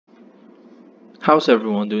How's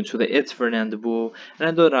everyone doing today? It's Ferdinand, and I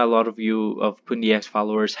know that a lot of you of Pundix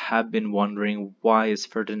followers have been wondering why is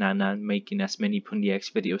Ferdinand not making as many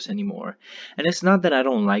Pundix videos anymore. And it's not that I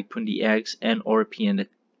don't like Pundix and or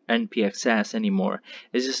NPXS anymore.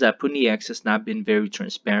 It's just that Pundix has not been very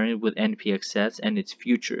transparent with NPXS and its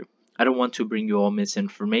future. I don't want to bring you all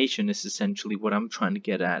misinformation is essentially what I'm trying to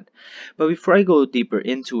get at. But before I go deeper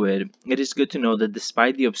into it, it is good to know that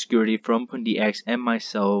despite the obscurity from Pundix and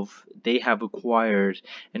myself, they have acquired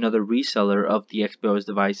another reseller of the XPOS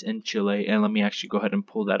device in Chile. And let me actually go ahead and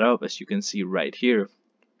pull that up as you can see right here.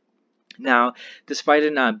 Now, despite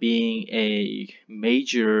it not being a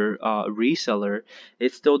major reseller,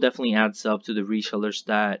 it still definitely adds up to the resellers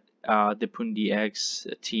that the Pundix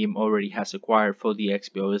team already has acquired for the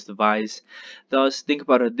XPOS device. Thus, think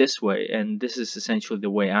about it this way, and this is essentially the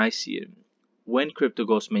way I see it. When crypto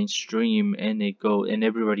goes mainstream and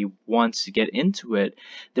everybody wants to get into it,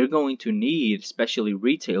 they're going to need, especially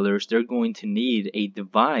retailers, they're going to need a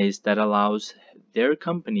device that allows their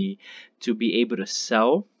company to be able to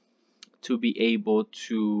sell, to be able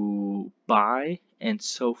to buy and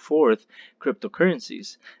so forth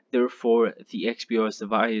cryptocurrencies. Therefore, the XPOS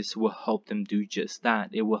device will help them do just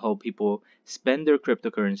that. It will help people spend their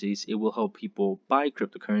cryptocurrencies, it will help people buy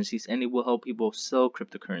cryptocurrencies, and it will help people sell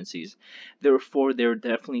cryptocurrencies. Therefore, they're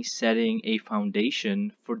definitely setting a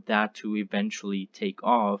foundation for that to eventually take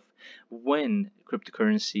off when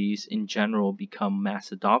cryptocurrencies in general become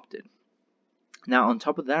mass adopted. Now, on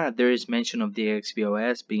top of that, there is mention of the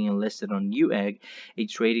XPOS being listed on Newegg, a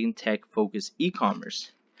trading tech focused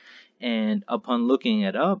e-commerce. And upon looking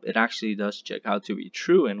it up, it actually does check out to be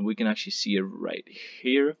true, and we can actually see it right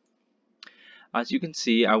here. As you can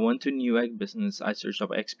see, I went to Newegg Business, I searched up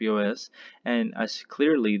XPOS, and as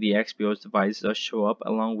clearly the XPOS device does show up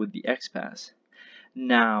along with the XPass.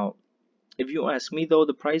 Now, if you ask me though,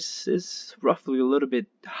 the price is roughly a little bit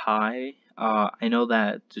high. I know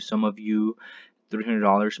that to some of you,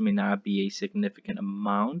 $300 may not be a significant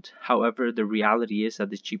amount. However, the reality is that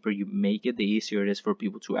the cheaper you make it, the easier it is for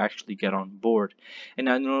people to actually get on board. And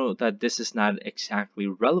I know that this is not exactly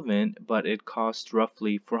relevant, but it costs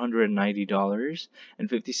roughly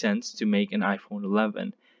 $490.50 to make an iPhone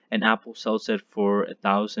 11, and Apple sells it for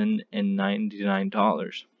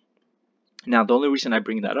 $1,099. Now, the only reason I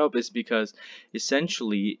bring that up is because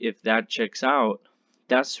essentially, if that checks out,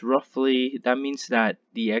 that means that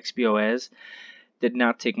the XPOS did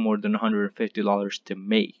not take more than $150 to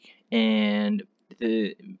make. And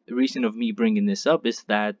the reason of me bringing this up is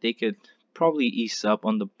that they could probably ease up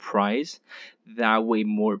on the price. That way,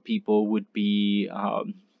 more people would be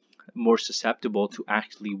more susceptible to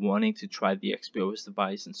actually wanting to try the XPOS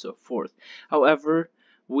device and so forth. However,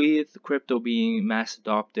 with crypto being mass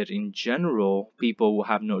adopted in general, people will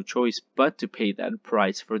have no choice but to pay that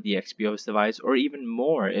price for the XPOS device, or even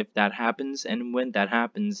more if that happens. And when that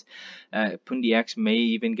happens, Pundix may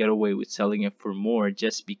even get away with selling it for more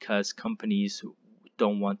just because companies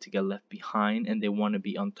don't want to get left behind and they want to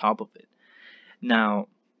be on top of it. Now,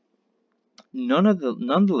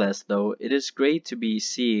 nonetheless, though, it is great to be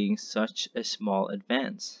seeing such a small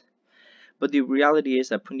advance. But the reality is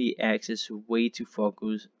that Pundix is way too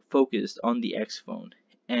focused on the X phone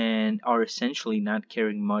and are essentially not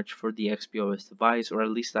caring much for the XPOS device, or at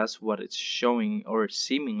least that's what it's showing or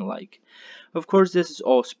seeming like. Of course, this is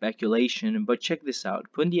all speculation, but check this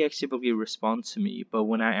out. Pundix typically responds to me, but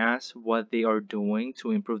when I ask what they are doing to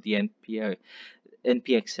improve the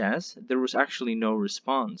NPXS, there was actually no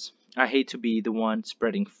response. I hate to be the one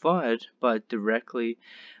spreading FUD, but directly,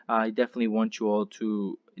 I definitely want you all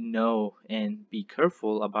to know and be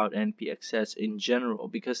careful about NPXS in general,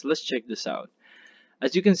 because let's check this out.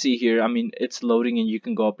 As you can see here, I mean, it's loading and you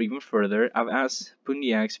can go up even further. I've asked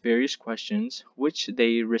Pundix various questions, which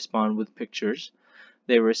they respond with pictures.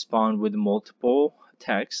 They respond with multiple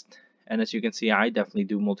text. And as you can see, I definitely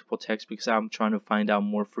do multiple text because I'm trying to find out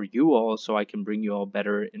more for you all so I can bring you all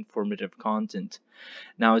better informative content.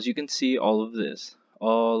 Now, as you can see, all of this,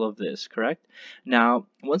 correct? Now,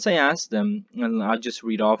 once I asked them, and I'll just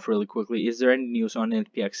read off really quickly, is there any news on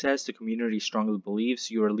NPXS? The community strongly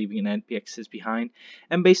believes you are leaving an NPXS behind,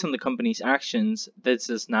 and based on the company's actions, this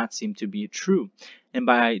does not seem to be true. And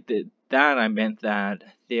by that, I meant that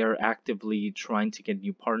they are actively trying to get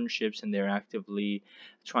new partnerships and they're actively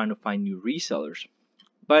trying to find new resellers.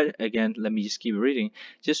 But again, let me just keep reading.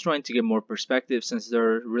 Just trying to get more perspective since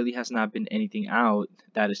there really has not been anything out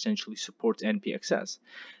that essentially supports NPXS.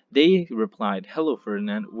 They replied, "Hello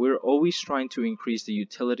Ferdinand, we're always trying to increase the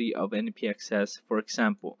utility of NPXS. For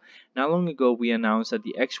example, not long ago we announced that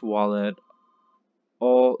the X wallet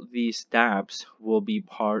all these steps will be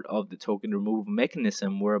part of the token removal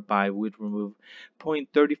mechanism, whereby we'd remove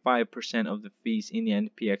 0.35% of the fees in the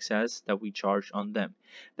NPXS that we charge on them.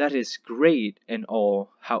 That is great and all.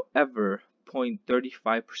 However,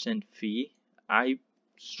 0.35% fee, I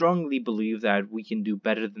strongly believe that we can do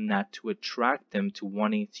better than that to attract them to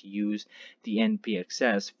wanting to use the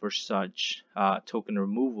NPXS for such token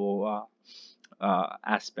removal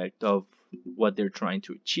aspect of what they're trying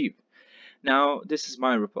to achieve. Now, this is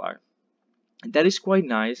my reply. That is quite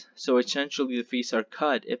nice. So essentially, the fees are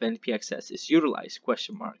cut if NPXS is utilized?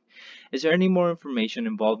 Question mark. Is there any more information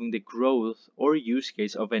involving the growth or use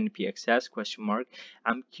case of NPXS? Question mark.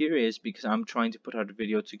 I'm curious because I'm trying to put out a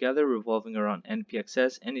video together revolving around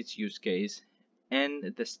NPXS and its use case,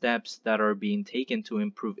 and the steps that are being taken to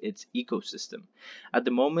improve its ecosystem. At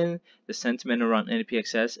the moment, the sentiment around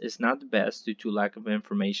NPXS is not the best due to lack of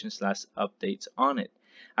information/updates on it.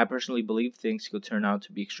 I personally believe things could turn out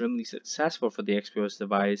to be extremely successful for the XPOS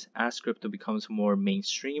device as crypto becomes more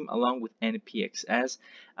mainstream along with NPXS,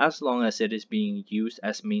 as long as it is being used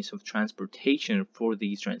as means of transportation for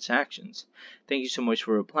these transactions. Thank you so much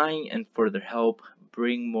for replying and further help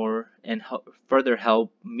bring more and further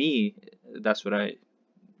help me. That's what I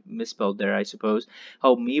misspelled there, I suppose.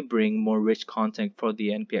 Help me bring more rich content for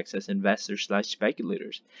the NPXS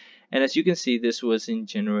investors/speculators. And as you can see, this was in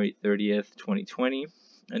January 30th, 2020.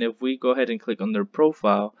 And if we go ahead and click on their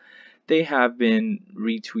profile, they have been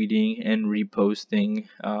retweeting and reposting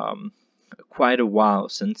quite a while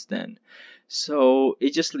since then. So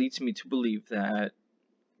it just leads me to believe that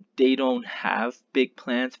they don't have big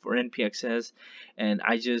plans for NPXS, and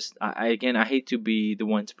I hate to be the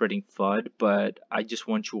one spreading FUD, but I just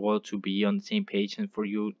want you all to be on the same page and for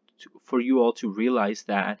you all to realize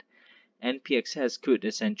that NPXS could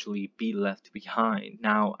essentially be left behind.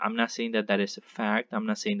 Now, I'm not saying that that is a fact. I'm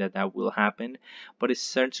not saying that that will happen, but it's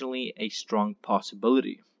certainly a strong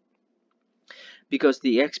possibility because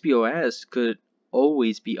the XPOS could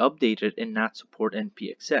always be updated and not support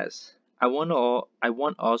NPXS. I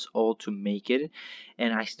want us all to make it,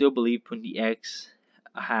 and I still believe Pundix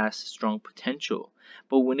has strong potential.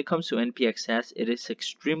 But when it comes to NPXS, it is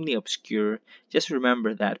extremely obscure. Just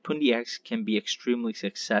remember that Pundix can be extremely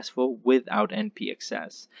successful without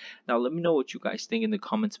NPXS. Now, let me know what you guys think in the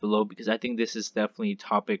comments below, because I think this is definitely a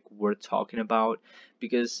topic worth talking about,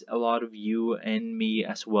 because a lot of you and me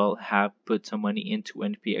as well have put some money into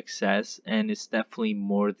NPXS, and it's definitely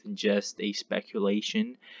more than just a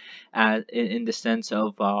speculation in the sense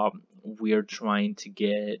of we are trying to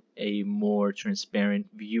get a more transparent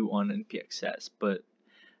view on NPXS. But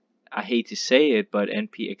I hate to say it, but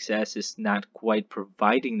NPXS is not quite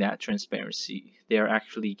providing that transparency. They are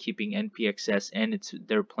actually keeping NPXS and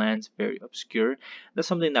their plans very obscure. That's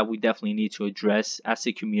something that we definitely need to address as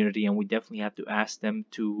a community, and we definitely have to ask them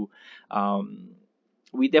to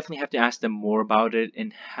more about it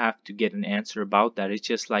and have to get an answer about that. It's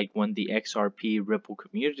just like when the XRP Ripple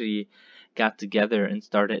community got together and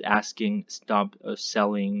started asking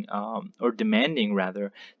selling or demanding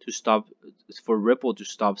rather to stop for Ripple to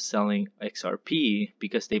stop selling XRP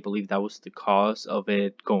because they believe that was the cause of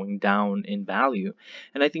it going down in value.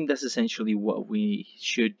 And I think that's essentially what we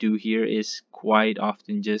should do here, is quite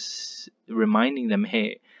often just reminding them,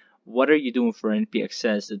 hey, what are you doing for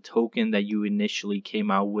NPXS, the token that you initially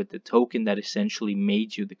came out with, the token that essentially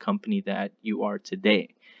made you the company that you are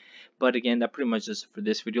today? But again, that pretty much is for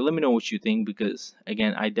this video. Let me know what you think, because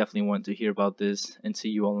again, I definitely want to hear about this, and see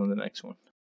you all in the next one.